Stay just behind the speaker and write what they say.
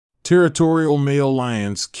Territorial male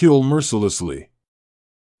lions kill mercilessly.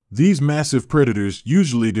 These massive predators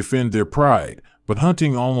usually defend their pride, but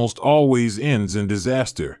hunting almost always ends in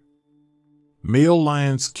disaster. Male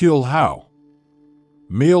lions kill how?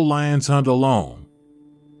 Male lions hunt alone.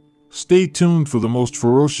 Stay tuned for the most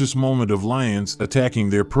ferocious moment of lions attacking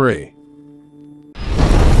their prey.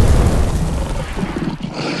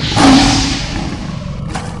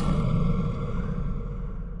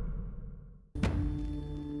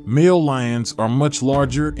 Male lions are much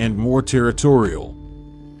larger and more territorial.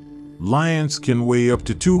 Lions can weigh up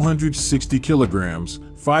to 260 kilograms,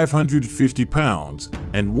 550 pounds,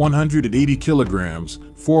 and 180 kilograms,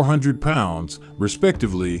 400 pounds,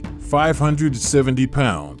 respectively, 570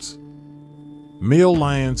 pounds. Male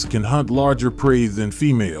lions can hunt larger prey than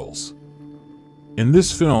females. In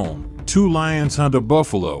this film, 2 lions hunt a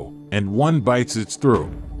buffalo, and one bites its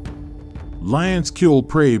throat. Lions kill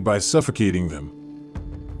prey by suffocating them.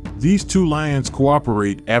 These 2 lions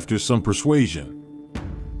cooperate after some persuasion.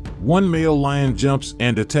 One male lion jumps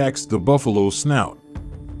and attacks the buffalo's snout.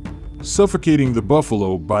 Suffocating the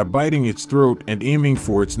buffalo by biting its throat and aiming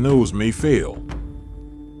for its nose may fail.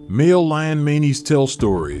 Male lion manes tell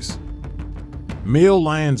stories. Male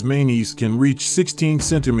lions' manes can reach 16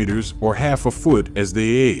 centimeters or half a foot as they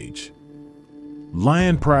age.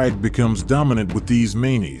 Lion pride becomes dominant with these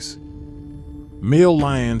manes. Male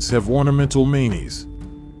lions have ornamental manes.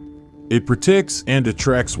 It protects and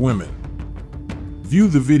attracts women. View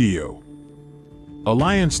the video. A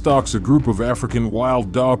lion stalks a group of African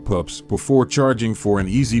wild dog pups before charging for an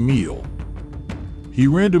easy meal. He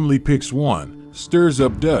randomly picks one, stirs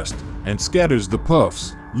up dust, and scatters the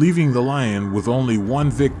puffs, leaving the lion with only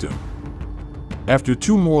one victim. After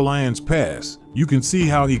 2 more lions pass, you can see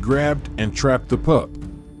how he grabbed and trapped the pup.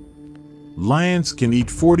 Lions can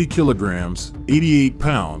eat 40 kilograms, 88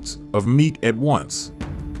 pounds, of meat at once.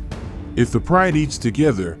 If the pride eats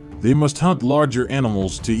together, they must hunt larger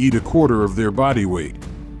animals to eat 1/4 of their body weight.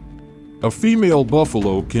 A female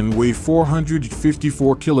buffalo can weigh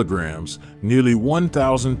 454 kilograms, nearly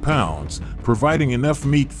 1,000 pounds, providing enough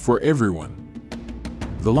meat for everyone.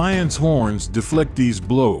 The lion's horns deflect these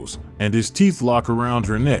blows, and his teeth lock around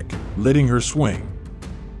her neck, letting her swing.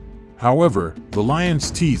 However, the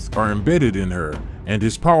lion's teeth are embedded in her, and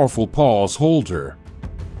his powerful paws hold her.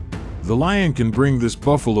 The lion can bring this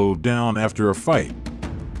buffalo down after a fight.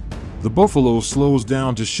 The buffalo slows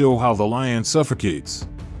down to show how the lion suffocates.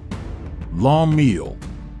 Long meal.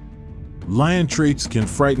 Lion traits can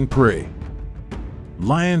frighten prey.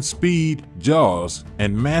 Lion speed, jaws,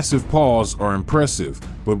 and massive paws are impressive,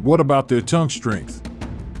 but what about their tongue strength?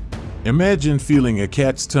 Imagine feeling a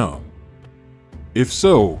cat's tongue. If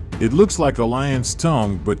so, it looks like a lion's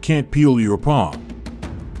tongue but can't peel your palm.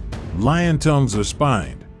 Lion tongues are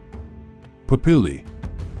spined. Papillae.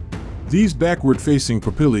 These backward-facing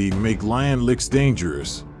papillae make lion licks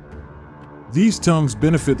dangerous. These tongues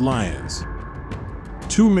benefit lions.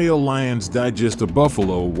 2 male lions digest a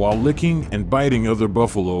buffalo while licking and biting other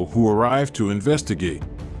buffalo who arrive to investigate.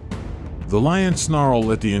 The lions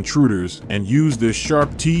snarl at the intruders and use their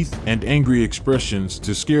sharp teeth and angry expressions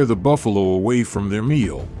to scare the buffalo away from their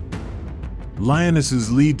meal.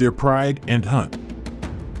 Lionesses lead their pride and hunt.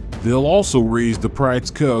 They'll also raise the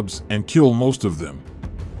pride's cubs and kill most of them.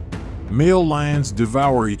 Male lions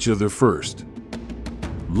devour each other first.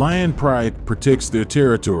 Lion pride protects their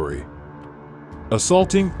territory.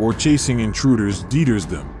 Assaulting or chasing intruders deters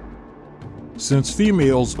them. Since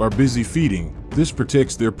females are busy feeding, this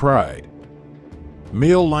protects their pride.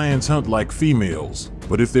 Male lions hunt like females,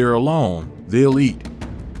 but if they're alone, they'll eat.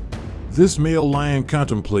 This male lion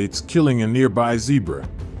contemplates killing a nearby zebra.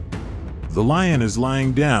 The lion is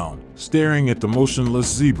lying down, staring at the motionless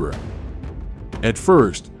zebra. At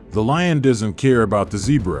first, the lion doesn't care about the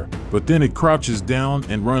zebra, but then it crouches down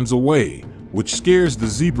and runs away, which scares the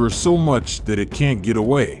zebra so much that it can't get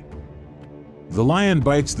away. The lion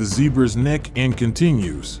bites the zebra's neck and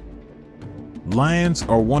continues. Lions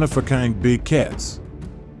are one-of-a-kind big cats.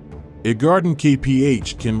 A garden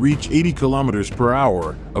kph can reach 80 kilometers per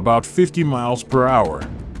hour, about 50 miles per hour.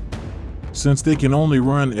 Since they can only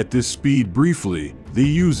run at this speed briefly, they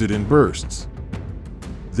use it in bursts.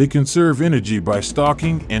 They conserve energy by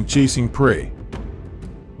stalking and chasing prey.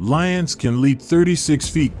 Lions can leap 36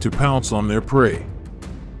 feet to pounce on their prey.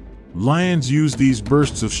 Lions use these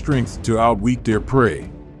bursts of strength to outwit their prey.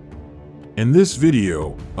 In this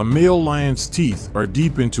video, a male lion's teeth are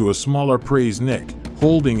deep into a smaller prey's neck,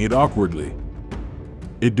 holding it awkwardly.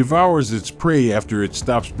 It devours its prey after it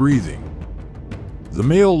stops breathing. The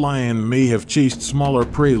male lion may have chased smaller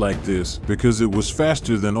prey like this because it was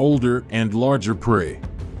faster than older and larger prey.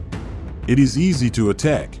 It is easy to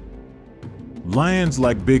attack. Lions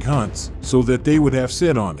like big hunts so that they would have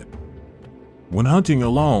set on it. When hunting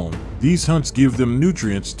alone, these hunts give them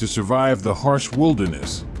nutrients to survive the harsh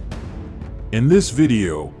wilderness. In this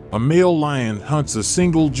video, a male lion hunts a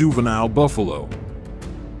single juvenile buffalo.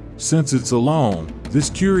 Since it's alone, this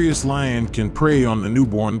curious lion can prey on the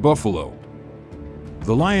newborn buffalo.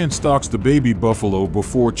 The lion stalks the baby buffalo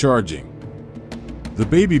before charging. The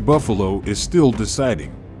baby buffalo is still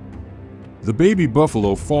deciding. The baby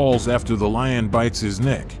buffalo falls after the lion bites his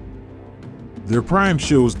neck. Their prime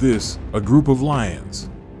shows this, a group of lions.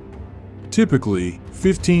 Typically,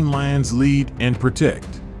 15 lions lead and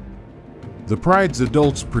protect. The pride's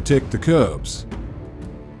adults protect the cubs.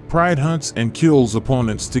 Pride hunts and kills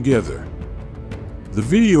opponents together. The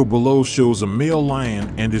video below shows a male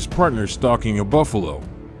lion and his partner stalking a buffalo.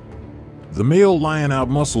 The male lion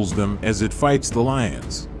outmuscles them as it fights the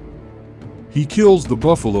lions. He kills the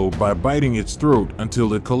buffalo by biting its throat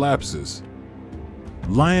until it collapses.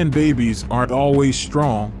 Lion babies aren't always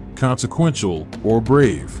strong, consequential, or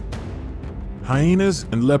brave. Hyenas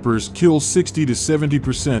and leopards kill 60 to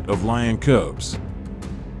 70% of lion cubs.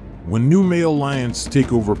 When new male lions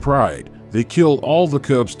take over pride, they kill all the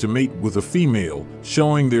cubs to mate with a female,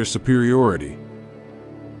 showing their superiority.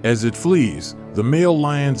 As it flees, the male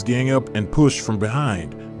lions gang up and push from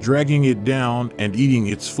behind, dragging it down and eating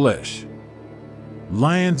its flesh.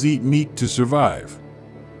 Lions eat meat to survive.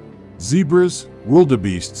 Zebras,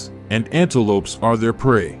 wildebeests, and antelopes are their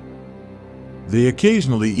prey. They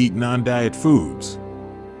occasionally eat non-diet foods.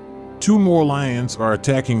 2 more lions are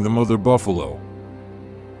attacking the mother buffalo.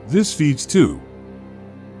 This feeds 2.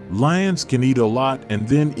 Lions can eat a lot and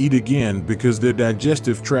then eat again because their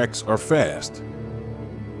digestive tracts are fast.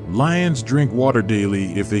 Lions drink water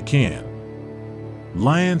daily if they can.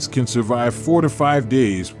 Lions can survive 4 to 5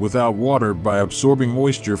 days without water by absorbing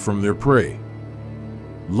moisture from their prey.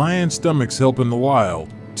 Lion stomachs help in the wild,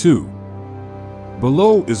 too.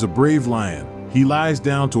 Below is a brave lion. He lies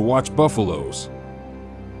down to watch buffaloes.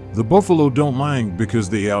 The buffalo don't mind because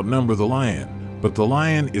they outnumber the lion, but the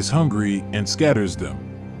lion is hungry and scatters them.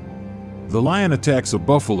 The lion attacks a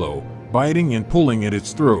buffalo, biting and pulling at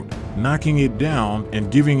its throat, knocking it down and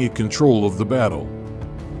giving it control of the battle.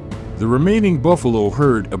 The remaining buffalo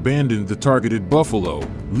herd abandoned the targeted buffalo,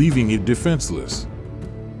 leaving it defenseless.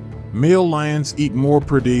 Male lions eat more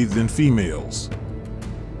per day than females.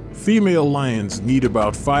 Female lions need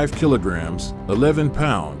about 5 kilograms, 11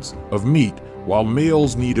 pounds, of meat, while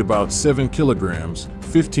males need about 7 kilograms,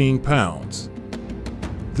 15 pounds.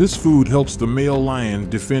 This food helps the male lion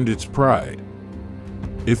defend its pride.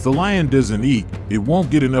 If the lion doesn't eat, it won't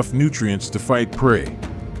get enough nutrients to fight prey.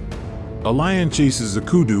 A lion chases a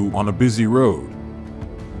kudu on a busy road.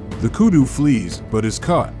 The kudu flees but is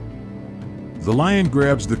caught. The lion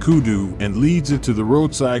grabs the kudu and leads it to the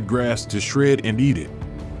roadside grass to shred and eat it.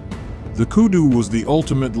 The kudu was the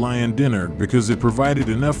ultimate lion dinner because it provided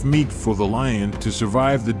enough meat for the lion to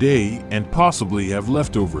survive the day and possibly have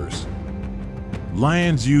leftovers.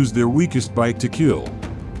 Lions use their weakest bite to kill.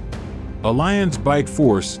 A lion's bite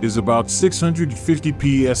force is about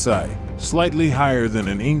 650 psi, slightly higher than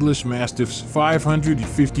an English Mastiff's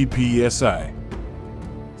 550 psi.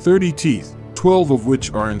 30 teeth, 12 of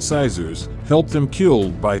which are incisors, help them kill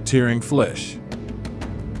by tearing flesh.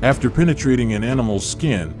 After penetrating an animal's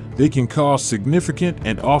skin, they can cause significant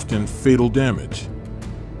and often fatal damage.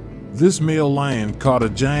 This male lion caught a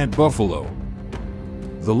giant buffalo.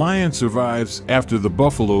 The lion survives after the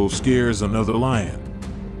buffalo scares another lion.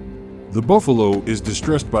 The buffalo is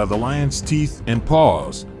distressed by the lion's teeth and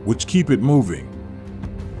paws, which keep it moving.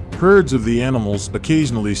 Herds of the animals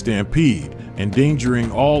occasionally stampede,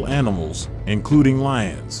 endangering all animals, including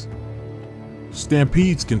lions.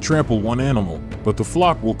 Stampedes can trample one animal, but the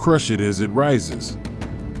flock will crush it as it rises.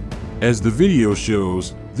 As the video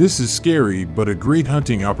shows, this is scary but a great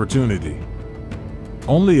hunting opportunity.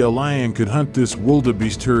 Only a lion could hunt this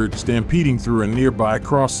wildebeest herd stampeding through a nearby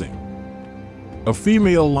crossing. A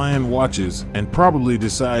female lion watches and probably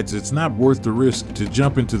decides it's not worth the risk to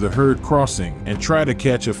jump into the herd crossing and try to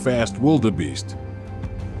catch a fast wildebeest.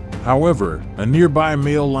 However, a nearby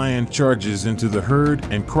male lion charges into the herd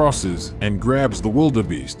and crosses and grabs the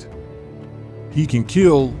wildebeest. He can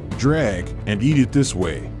kill, drag, and eat it this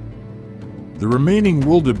way. The remaining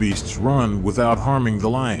wildebeests run without harming the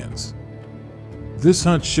lions. This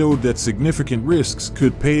hunt showed that significant risks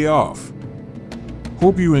could pay off.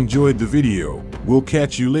 Hope you enjoyed the video. We'll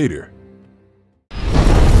catch you later.